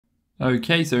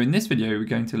Okay, so in this video, we're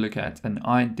going to look at an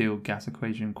ideal gas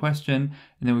equation question,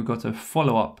 and then we've got a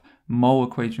follow-up mole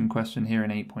equation question here in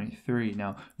 8.3.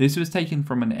 Now, this was taken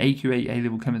from an AQA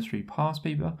A-Level Chemistry past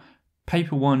paper,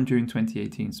 paper 1 during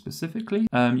 2018 specifically.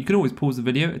 You can always pause the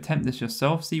video, attempt this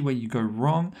yourself, see where you go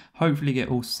wrong, hopefully get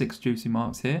all 6 juicy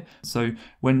marks here. So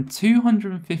when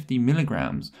 250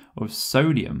 milligrams of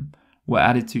sodium were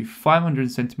added to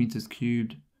 500 centimeters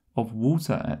cubed of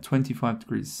water at 25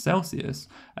 degrees Celsius,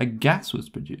 a gas was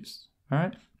produced. All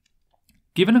right.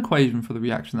 Give an equation for the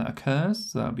reaction that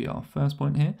occurs, so that'll be our first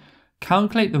point here.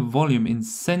 Calculate the volume in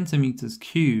centimeters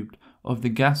cubed of the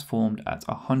gas formed at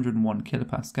 101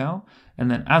 kilopascal,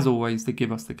 and then as always, they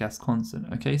give us the gas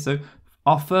constant. Okay, so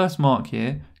our first mark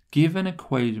here, give an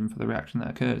equation for the reaction that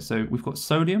occurs. So we've got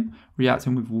sodium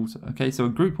reacting with water. Okay, so a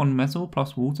group 1 metal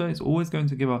plus water is always going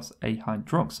to give us a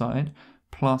hydroxide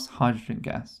plus hydrogen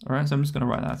gas. All right, so I'm just going to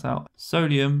write that out.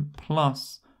 Sodium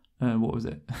plus, what was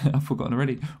it? I've forgotten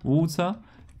already. Water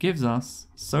gives us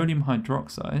sodium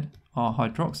hydroxide, our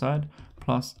hydroxide,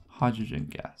 plus hydrogen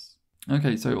gas.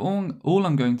 Okay, so all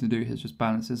I'm going to do here is just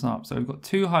balance this up. So we've got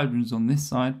 2 hydrogens on this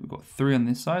side, we've got 3 on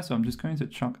this side, so I'm just going to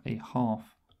chuck a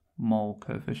half mole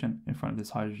coefficient in front of this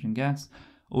hydrogen gas.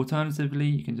 Alternatively,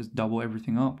 you can just double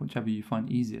everything up, whichever you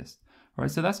find easiest. All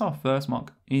right, so that's our first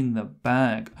mark in the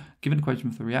bag. Give an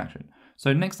equation for the reaction.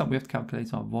 So next up, we have to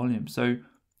calculate our volume. So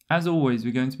as always,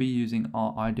 we're going to be using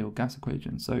our ideal gas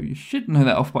equation. So you should know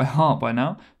that off by heart by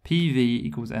now. PV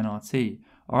equals nRT.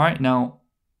 All right, now,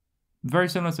 very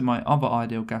similar to my other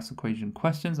ideal gas equation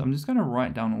questions, I'm just going to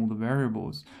write down all the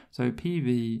variables. So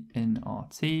PV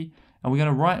nRT, and we're going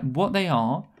to write what they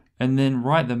are and then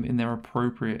write them in their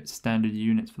appropriate standard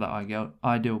units for that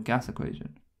ideal gas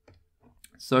equation.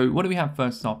 So what do we have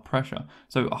first is our pressure.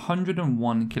 So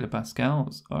 101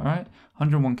 kilopascals, all right?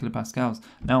 101 kilopascals.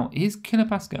 Now, is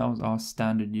kilopascals our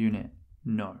standard unit?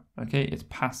 No, okay? It's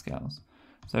pascals.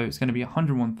 So it's going to be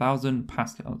 101,000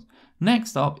 pascals.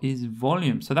 Next up is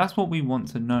volume. So that's what we want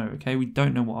to know, okay? We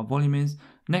don't know what our volume is.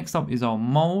 Next up is our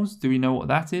moles. Do we know what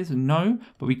that is? No,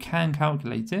 but we can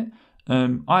calculate it.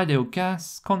 Ideal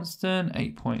gas constant,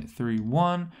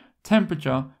 8.31.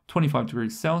 Temperature, 25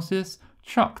 degrees Celsius.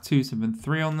 Chuck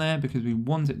 273 on there because we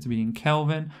want it to be in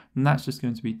Kelvin, and that's just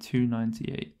going to be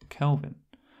 298 Kelvin.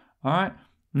 All right,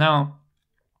 now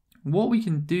what we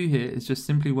can do here is just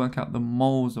simply work out the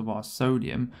moles of our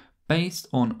sodium based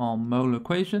on our mole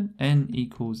equation, N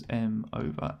equals M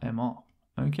over Mr.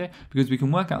 Okay, because we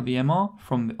can work out the Mr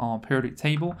from our periodic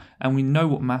table, and we know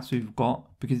what mass we've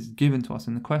got because it's given to us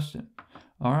in the question.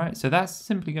 All right, so that's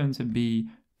simply going to be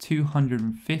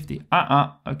 250.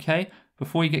 Okay.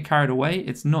 Before you get carried away,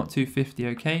 it's not 250,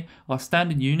 okay? Our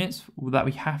standard units that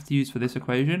we have to use for this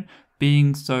equation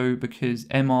being so because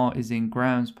Mr is in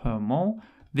grams per mole,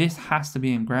 this has to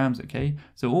be in grams, okay?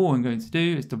 So all I'm going to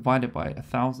do is divide it by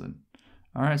 1,000.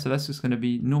 All right, so that's just going to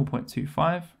be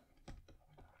 0.25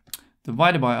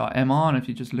 divided by our Mr, and if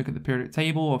you just look at the periodic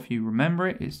table, or if you remember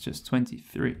it, it's just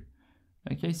 23.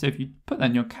 Okay, so if you put that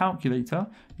in your calculator,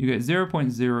 you get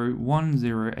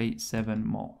 0.01087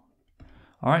 mole.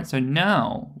 All right, so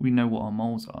now we know what our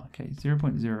moles are. Okay,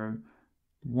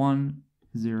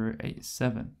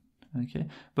 0.01087. Okay,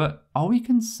 but are we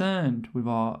concerned with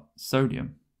our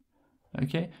sodium?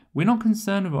 Okay, we're not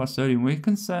concerned with our sodium. We're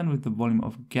concerned with the volume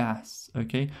of gas.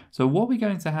 Okay, so what we're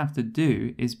going to have to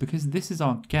do is, because this is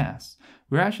our gas,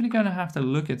 we're actually going to have to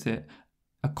look at it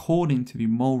according to the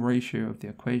mole ratio of the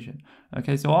equation.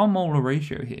 Okay, so our molar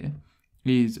ratio here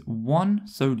is 1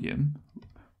 sodium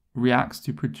reacts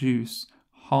to produce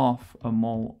half a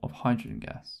mole of hydrogen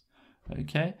gas.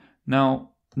 Okay,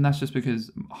 now that's just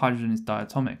because hydrogen is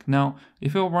diatomic. Now,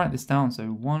 if you'll write this down, so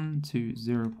 1 to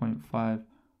 0.5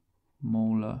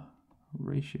 molar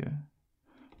ratio.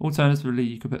 Alternatively,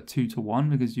 you could put 2 to 1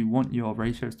 because you want your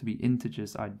ratios to be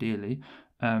integers ideally,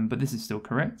 but this is still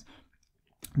correct.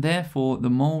 Therefore, the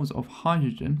moles of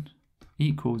hydrogen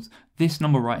equals this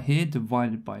number right here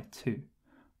divided by 2.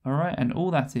 All right, and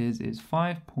all that is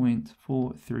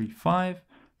 5.435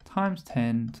 times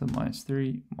 10 to the minus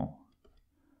 3 mole.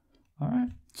 All right,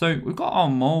 so we've got our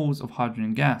moles of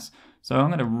hydrogen gas. So I'm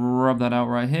going to rub that out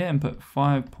right here and put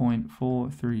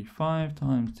 5.435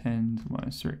 times 10 to the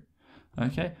minus 3.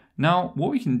 Okay, now what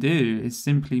we can do is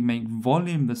simply make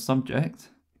volume the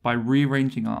subject by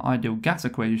rearranging our ideal gas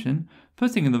equation,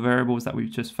 putting in the variables that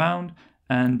we've just found,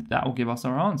 and that will give us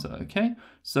our answer, okay?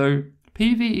 So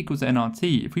PV equals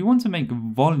nRT. If we want to make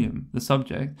volume the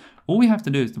subject, all we have to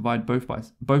do is divide both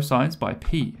sides by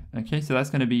P. Okay, so that's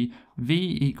going to be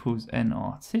V equals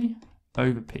nRT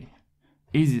over P.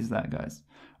 Easy as that, guys.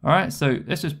 All right, so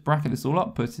let's just bracket this all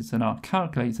up, put it in our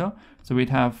calculator. So we'd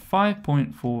have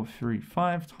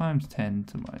 5.435 times 10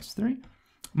 to the minus 3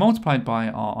 multiplied by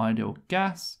our ideal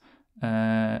gas.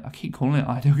 I keep calling it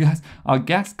ideal gas. Our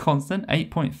gas constant,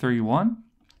 8.31,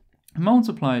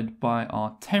 multiplied by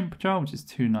our temperature, which is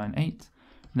 298,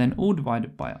 and then all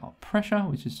divided by our pressure,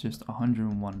 which is just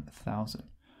 101,000.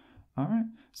 All right,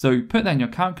 so put that in your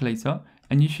calculator,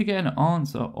 and you should get an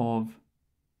answer of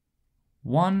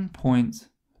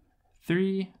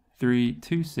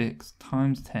 1.3326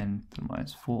 times 10 to the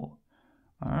minus 4.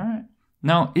 All right.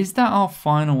 Now, is that our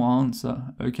final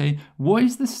answer? Okay. What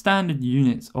is the standard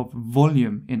units of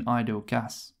volume in ideal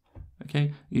gas?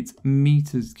 Okay. It's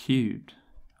meters cubed.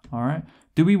 All right.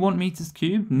 Do we want meters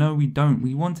cubed? No, we don't.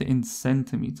 We want it in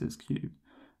centimeters cubed.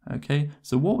 Okay.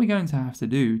 So what we're going to have to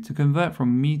do to convert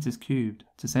from meters cubed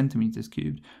to centimeters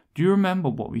cubed, do you remember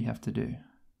what we have to do?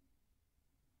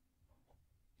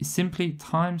 It's simply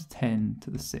times 10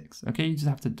 to the 6. Okay. You just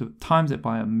have to times it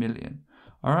by 1,000,000.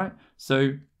 All right.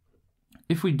 So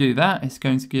if we do that, it's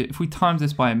going to give, if we times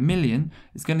this by 1,000,000,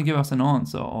 it's going to give us an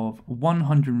answer of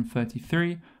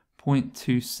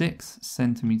 133.26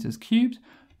 centimeters cubed.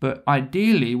 But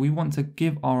ideally, we want to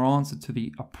give our answer to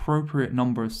the appropriate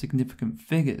number of significant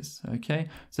figures, okay?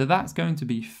 So that's going to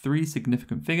be 3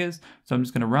 significant figures. So I'm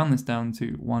just going to round this down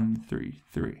to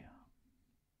 133.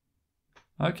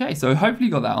 Okay, so hopefully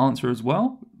you got that answer as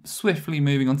well. Swiftly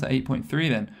moving on to 8.3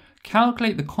 then.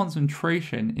 Calculate the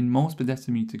concentration in moles per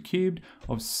decimeter cubed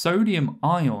of sodium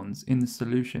ions in the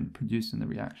solution produced in the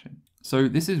reaction. So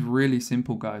this is really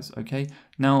simple, guys, okay?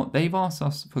 Now, they've asked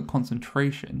us for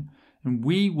concentration, and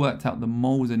we worked out the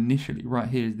moles initially. Right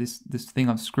here is this thing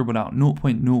I've scribbled out,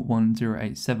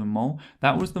 0.01087 mole.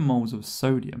 That was the moles of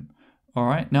sodium. All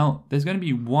right, now there's going to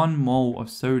be 1 mole of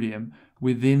sodium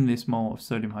within this mole of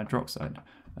sodium hydroxide,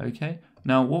 okay?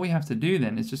 Now what we have to do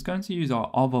then is just going to use our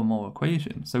other mole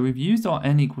equation. So we've used our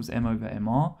N equals M over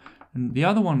MR, and the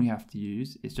other one we have to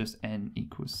use is just N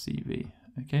equals CV,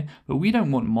 okay? But we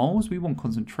don't want moles, we want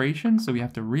concentration, so we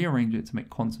have to rearrange it to make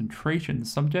concentration the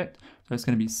subject. So it's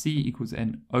going to be C equals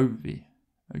N over V,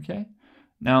 okay?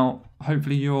 Now,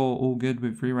 hopefully you're all good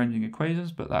with rearranging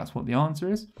equations, but that's what the answer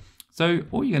is. So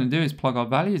all you're going to do is plug our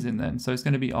values in then. So it's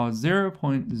going to be our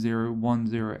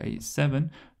 0.01087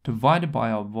 divided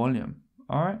by our volume.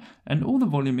 All right. And all the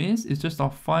volume is just our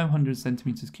 500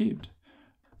 centimeters cubed,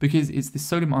 because it's the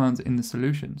sodium ions in the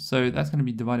solution. So that's going to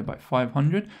be divided by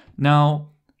 500. Now,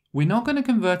 we're not going to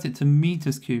convert it to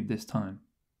meters cubed this time.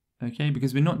 Okay,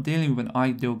 because we're not dealing with an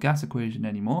ideal gas equation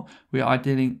anymore. We are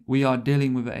dealing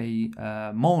with a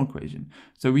mole equation.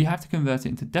 So we have to convert it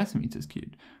into decimeters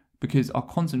cubed, because our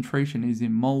concentration is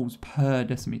in moles per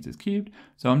decimeters cubed.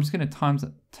 So I'm just going to times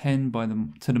 10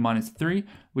 to the minus 3,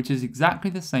 which is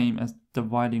exactly the same as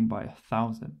dividing by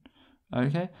 1,000.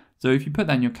 Okay, so if you put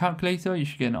that in your calculator, you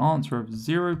should get an answer of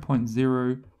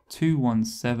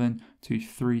 0.0217 to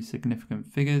 3 significant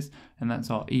figures, and that's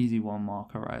our easy 1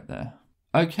 marker right there.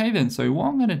 Okay then, so what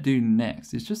I'm going to do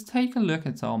next is just take a look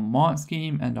at our mark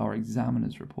scheme and our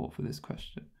examiner's report for this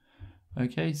question.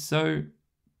 Okay, so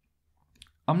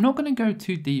I'm not going to go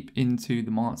too deep into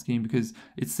the mark scheme because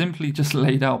it's simply just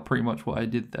laid out pretty much what I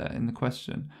did there in the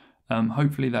question.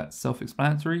 Hopefully that's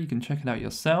self-explanatory. You can check it out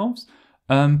yourselves.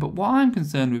 But what I'm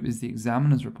concerned with is the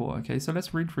examiner's report. Okay, so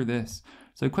let's read through this.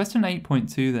 So question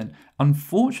 8.2 then.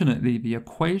 Unfortunately, the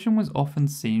equation was often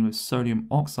seen with sodium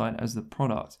oxide as the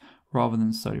product rather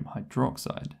than sodium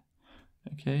hydroxide.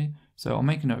 Okay, so I'll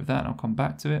make a note of that and I'll come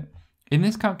back to it. In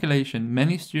this calculation,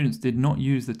 many students did not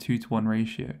use the 2-to-1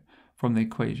 ratio from the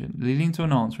equation, leading to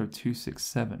an answer of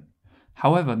 267.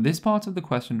 However, this part of the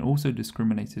question also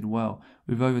discriminated well,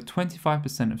 with over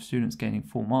 25% of students gaining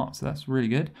 4 marks, so that's really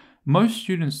good. Most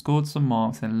students scored some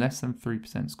marks and less than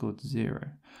 3% scored 0.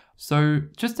 So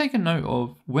just take a note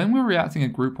of, when we're reacting a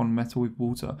group on metal with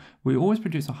water, we always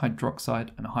produce a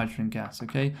hydroxide and a hydrogen gas,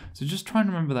 okay? So just try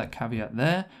and remember that caveat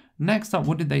there. Next up,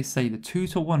 what did they say? The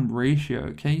 2-to-1 ratio,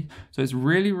 okay? So it's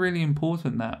really, really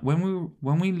important that when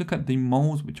we look at the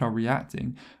moles which are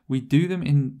reacting, we do them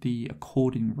in the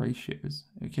according ratios,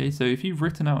 okay? So if you've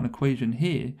written out an equation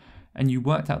here and you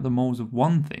worked out the moles of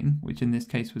one thing, which in this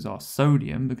case was our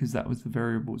sodium, because that was the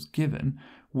variables given,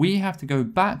 we have to go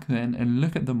back then and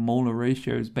look at the molar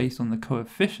ratios based on the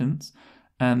coefficients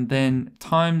and then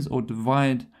times or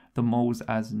divide the moles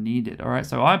as needed. All right,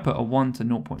 so I put a 1 to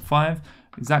 0.5,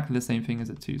 exactly the same thing as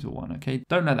a 2-to-1, okay?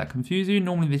 Don't let that confuse you.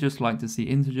 Normally they just like to see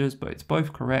integers, but it's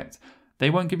both correct. They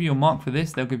won't give you a mark for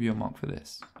this, they'll give you a mark for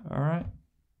this, all right?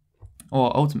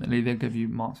 or ultimately they'll give you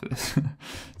marks for this.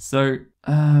 So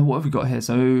what have we got here?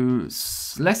 So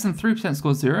less than 3%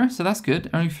 scored 0, so that's good.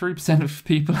 Only 3% of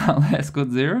people out there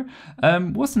scored 0.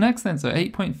 What's the next then? So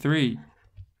 8.3.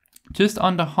 Just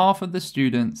under half of the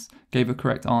students gave a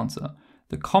correct answer.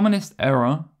 The commonest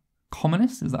error,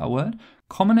 commonest, is that a word?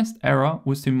 Commonest error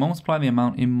was to multiply the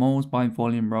amount in moles by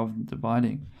volume rather than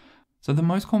dividing. So the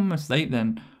most common mistake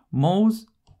then, moles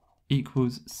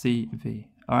equals CV.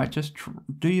 All right, just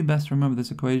do your best to remember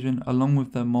this equation along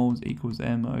with the moles equals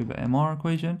M over MR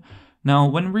equation. Now,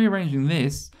 when rearranging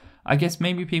this, I guess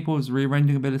maybe people's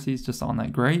rearranging abilities just aren't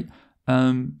that great.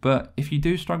 But if you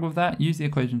do struggle with that, use the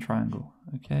equation triangle,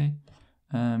 okay?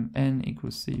 N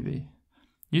equals CV.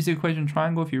 Use the equation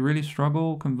triangle if you really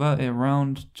struggle, convert it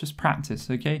around, just practice,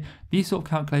 okay? These sort of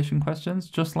calculation questions,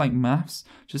 just like maths,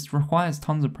 just requires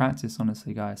tons of practice,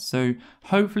 honestly, guys. So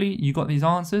hopefully you got these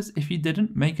answers. If you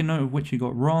didn't, make a note of which you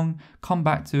got wrong, come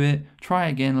back to it, try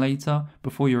again later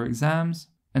before your exams,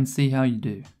 and see how you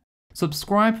do.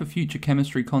 Subscribe for future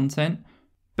chemistry content.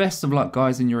 Best of luck,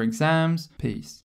 guys, in your exams. Peace.